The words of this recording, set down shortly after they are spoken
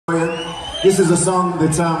This is a song that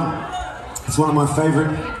it's one of my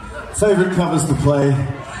favorite covers to play.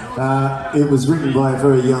 It was written by a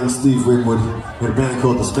very young Steve Winwood in a band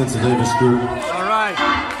called the Spencer Davis Group. All right.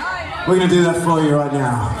 We're going to do that for you right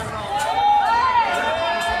now.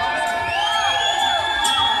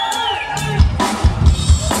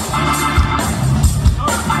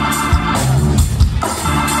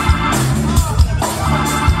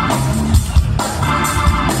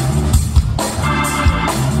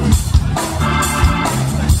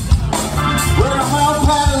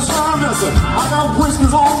 I got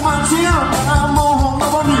whiskers on my chin, and I'm on the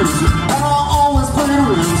music, and I always play the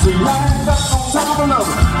music. I ain't got no time for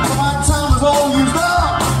nothing, but my time is all used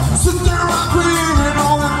up. Sit there and creating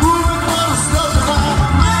all that grooving kind of stuff, 'cause I'm a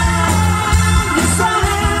man, yes I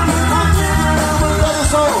am, and I can't ever let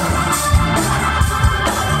it go.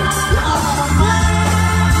 Yeah, I'm a man,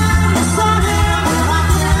 yes I am, and I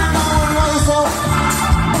can't ever let it go.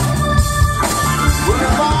 Well,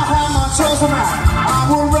 if I had my choice tonight, I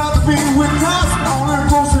would rather be with us on a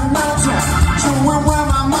grocery mountain, showing where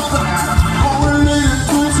my mother at, all related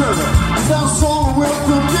to each other. That song will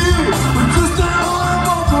could be, we just stay on and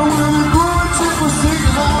on, but we'll be growing chick with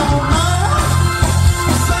singing. I'm a man,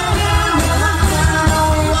 singing, and I can't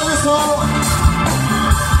always love it so.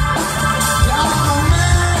 Yeah, I'm a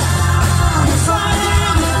man, yes I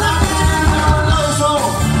am, and I can't always love it so.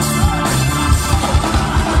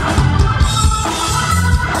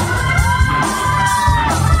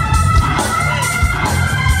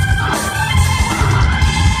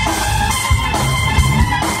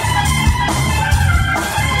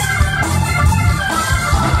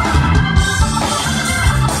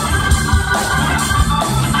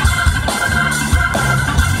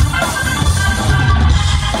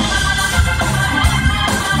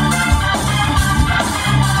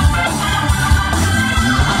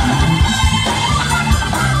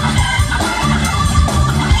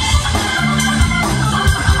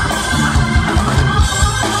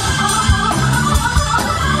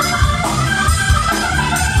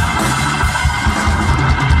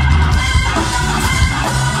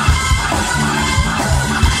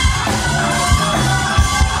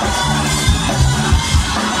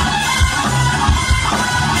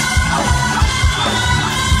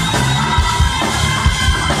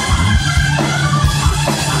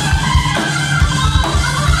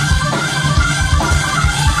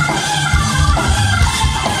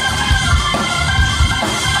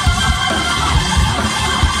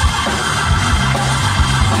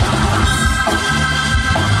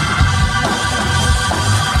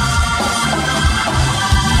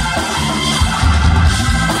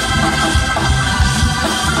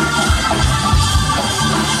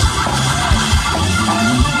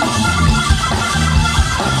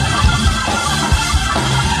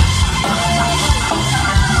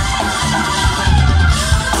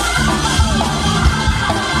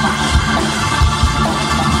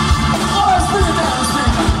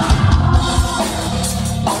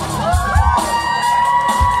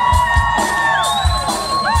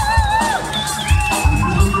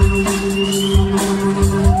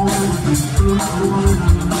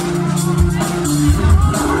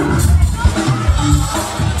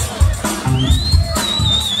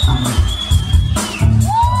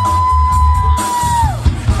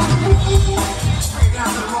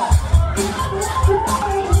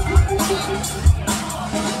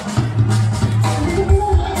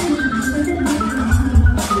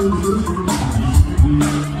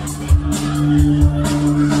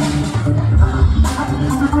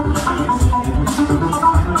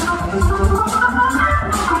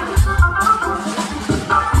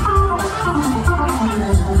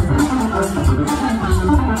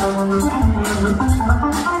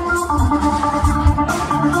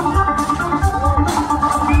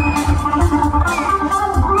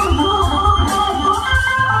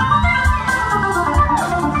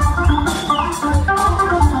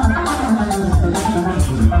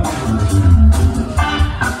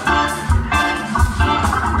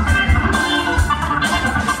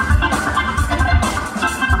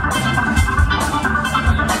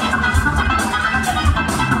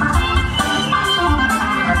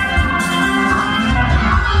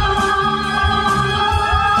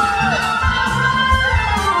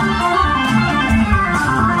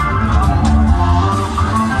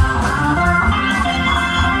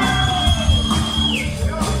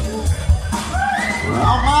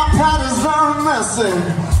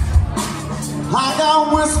 I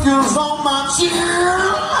got whiskers on my chin,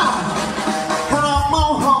 and I'm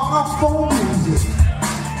all hung up for music,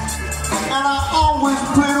 and I always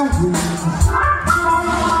play the wheel.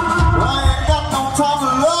 I ain't got no time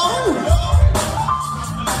to love,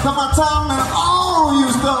 got my time and all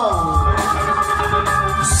used up.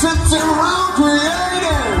 Sitting around